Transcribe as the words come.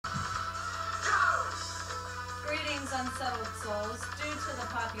evening's Unsettled Souls, due to the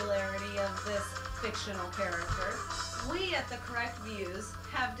popularity of this fictional character, we at the Correct Views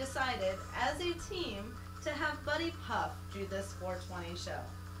have decided as a team to have Buddy Puff do this 420 show.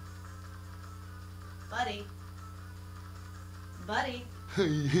 Buddy. Buddy.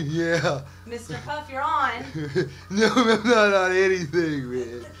 Yeah. Mr. Puff, you're on. No, I'm not on anything,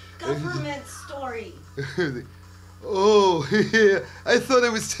 man. The government story. Oh, yeah. I thought I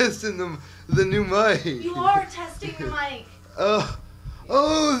was testing the new mic. You are testing the mic.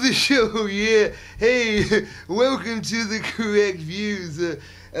 Oh, the show, yeah. Hey, welcome to the Correct Views.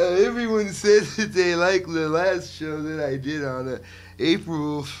 Everyone said that they liked the last show that I did on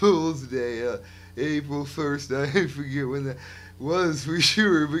April Fool's Day, April 1st. I forget when that was for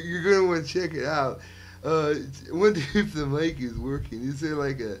sure, but you're going to want to check it out. I wonder if the mic is working. Is there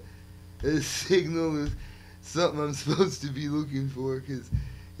like a signal, something I'm supposed to be looking for? Because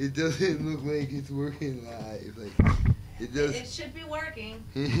it doesn't look like it's working live. Like it does. It should be working.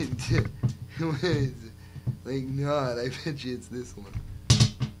 Like not. I bet you it's this one.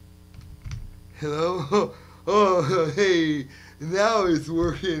 Hello? Oh, hey. Now it's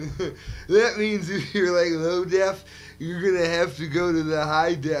working. That means if you're like low def, you're gonna have to go to the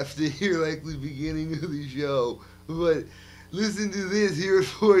high def to hear like the beginning of the show. But listen to this here at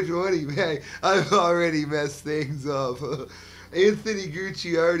 420, man. I've already messed things up. Anthony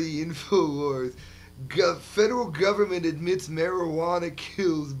Gucciardi, InfoWars. Federal government admits marijuana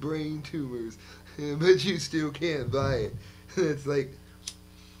kills brain tumors, but you still can't buy it. It's like.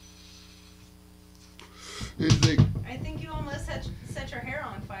 I think you almost set your hair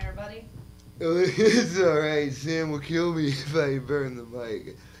on fire, buddy. Oh, it's alright. Sam will kill me if I burn the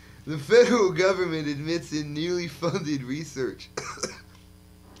mic. The federal government admits in newly funded research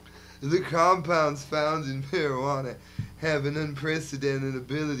the compounds found in marijuana have an unprecedented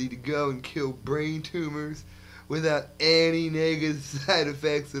ability to go and kill brain tumors without any negative side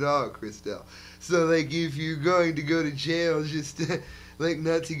effects at all, Crastel. So, like, if you're going to go to jail, just, like,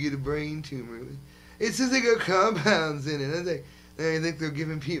 not to get a brain tumor. It says they got compounds in it. I think they're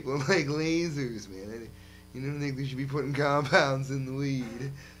giving people, like, lasers, man. You don't think they should be putting compounds in the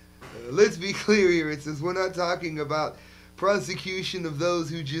weed. Let's be clear here. It says we're not talking about prosecution of those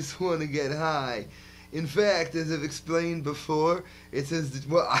who just want to get high. In fact, as I've explained before, it says that,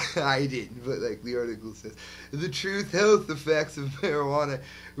 well, I didn't, but like the article says, the truth health effects of marijuana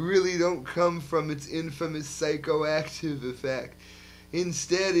really don't come from its infamous psychoactive effect.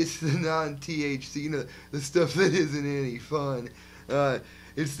 Instead, it's the non-THC, you know, the stuff that isn't any fun.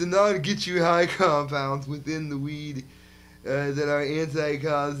 It's the non-get-you-high compounds within the weed that are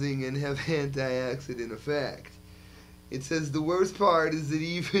anti-causing and have antioxidant effect. It says the worst part is that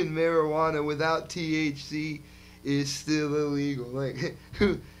even marijuana without THC is still illegal. Like,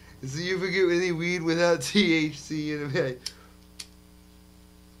 so you forget any weed without THC in it.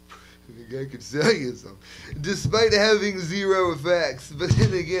 I could sell you some. Despite having zero effects. But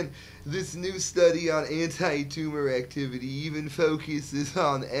then again, this new study on anti-tumor activity even focuses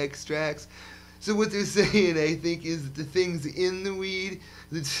on extracts. So what they're saying, I think, is that the things in the weed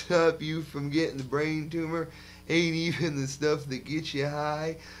that stop you from getting the brain tumor ain't even the stuff that gets you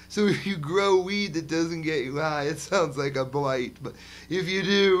high. So if you grow weed that doesn't get you high, it sounds like a blight. But if you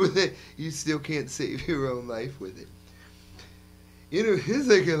do, you still can't save your own life with it. You know, there's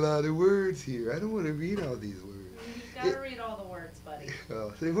like a lot of words here. I don't want to read all these words. You've got to read all the words, buddy.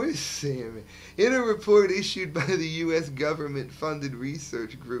 Oh, where's Sam? In a report issued by the U.S. government-funded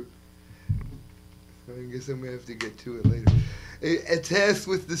research group, I guess I'm going to have to get to it later. Tasked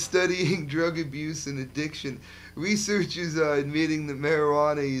with the studying drug abuse and addiction, researchers are admitting that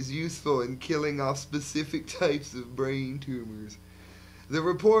marijuana is useful in killing off specific types of brain tumors. The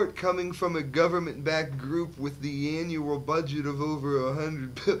report, coming from a government-backed group with the annual budget of over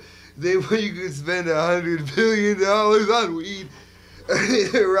 $100 billion, you could spend $100 billion on weed.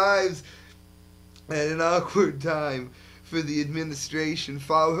 It arrives at an awkward time for the administration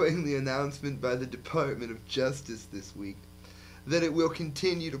following the announcement by the Department of Justice this week that it will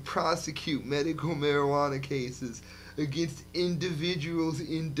continue to prosecute medical marijuana cases against individuals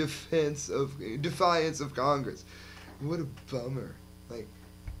in defiance of Congress. What a bummer. Like,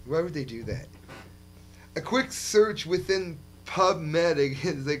 why would they do that? A quick search within PubMed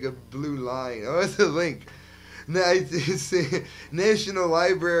is like a blue line. Oh, it's a link. Now, it's a National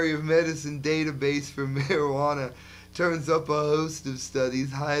Library of Medicine database for marijuana turns up a host of studies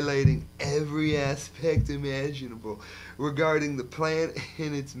highlighting every aspect imaginable regarding the plant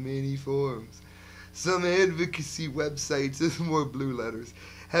in its many forms. Some advocacy websites, there's more blue letters,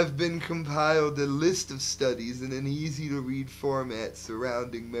 have been compiled a list of studies in an easy-to-read format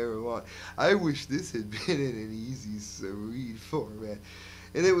surrounding marijuana. I wish this had been in an easy-to-read format.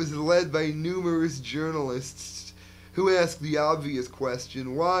 And it was led by numerous journalists who asked the obvious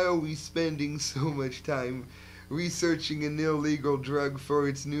question, why are we spending so much time researching an illegal drug for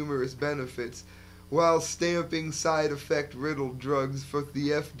its numerous benefits, while stamping side effect-riddled drugs for the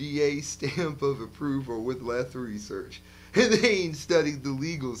FDA stamp of approval with less research? And they ain't studied the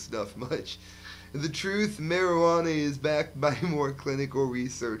legal stuff much. The truth, marijuana is backed by more clinical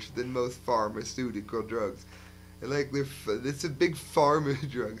research than most pharmaceutical drugs. And like it's a big farm of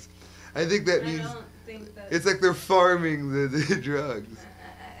drugs. I think that means I don't think that it's like they're farming the drugs.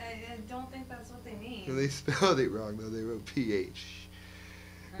 I don't think that's what they mean. And they spelled it wrong though. They wrote PH.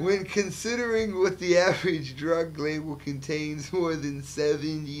 When considering what the average drug label contains more than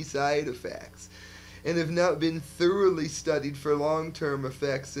 70 side effects, and have not been thoroughly studied for long-term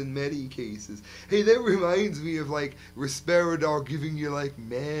effects in many cases. Hey, that reminds me of like Risperidol giving you like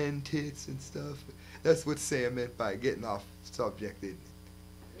man tits and stuff. That's what Sam meant by getting off subject, didn't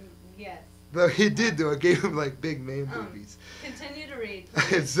it? Yes. No, it did though. It gave him like big man boobies. Continue to read, I'm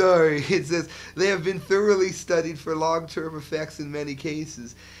please. sorry. It says, they have been thoroughly studied for long-term effects in many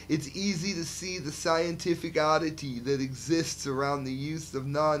cases. It's easy to see the scientific oddity that exists around the use of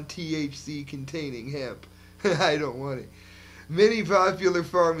non-THC containing hemp. I don't want it. Many popular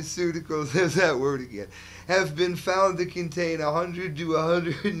pharmaceuticals, there's that word again, have been found to contain 100 to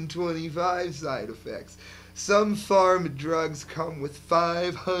 125 side effects. Some farm drugs come with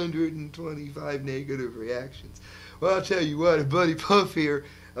 525 negative reactions. Well, I'll tell you what, a Buddy Puff here,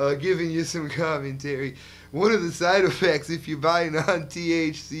 giving you some commentary. One of the side effects if you buy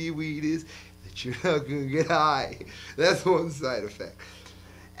non-THC weed is that you're not going to get high. That's one side effect.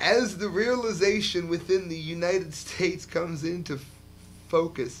 As the realization within the United States comes into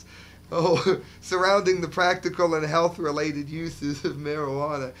focus, surrounding the practical and health-related uses of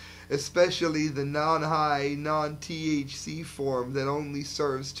marijuana, especially the non-high, non-THC form that only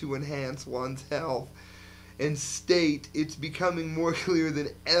serves to enhance one's health and state, it's becoming more clear than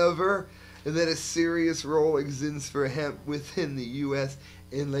ever that a serious role exists for hemp within the U.S.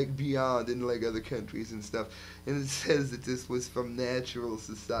 and like beyond in like other countries and stuff. And it says that this was from Natural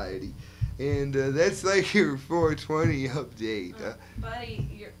Society. And that's like your 420 update.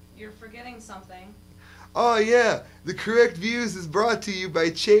 Buddy, you're forgetting something. Oh yeah, the correct views is brought to you by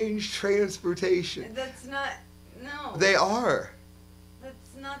Change Transportation. That's not, no. They are.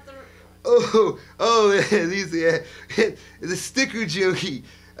 That's not the... These, the sticker junkie.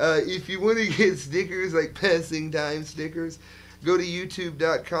 If you want to get stickers, like passing time stickers, go to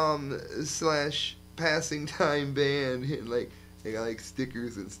youtube.com/passingtimeband and like, they got like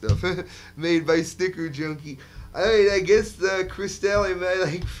stickers and stuff made by Sticker Junkie. I guess Crastel, am I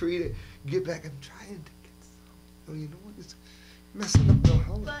like free to get back? I'm trying to get some. Oh, you know what? It's messing up the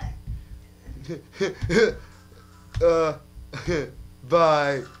holiday. But...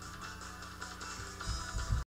 Bye.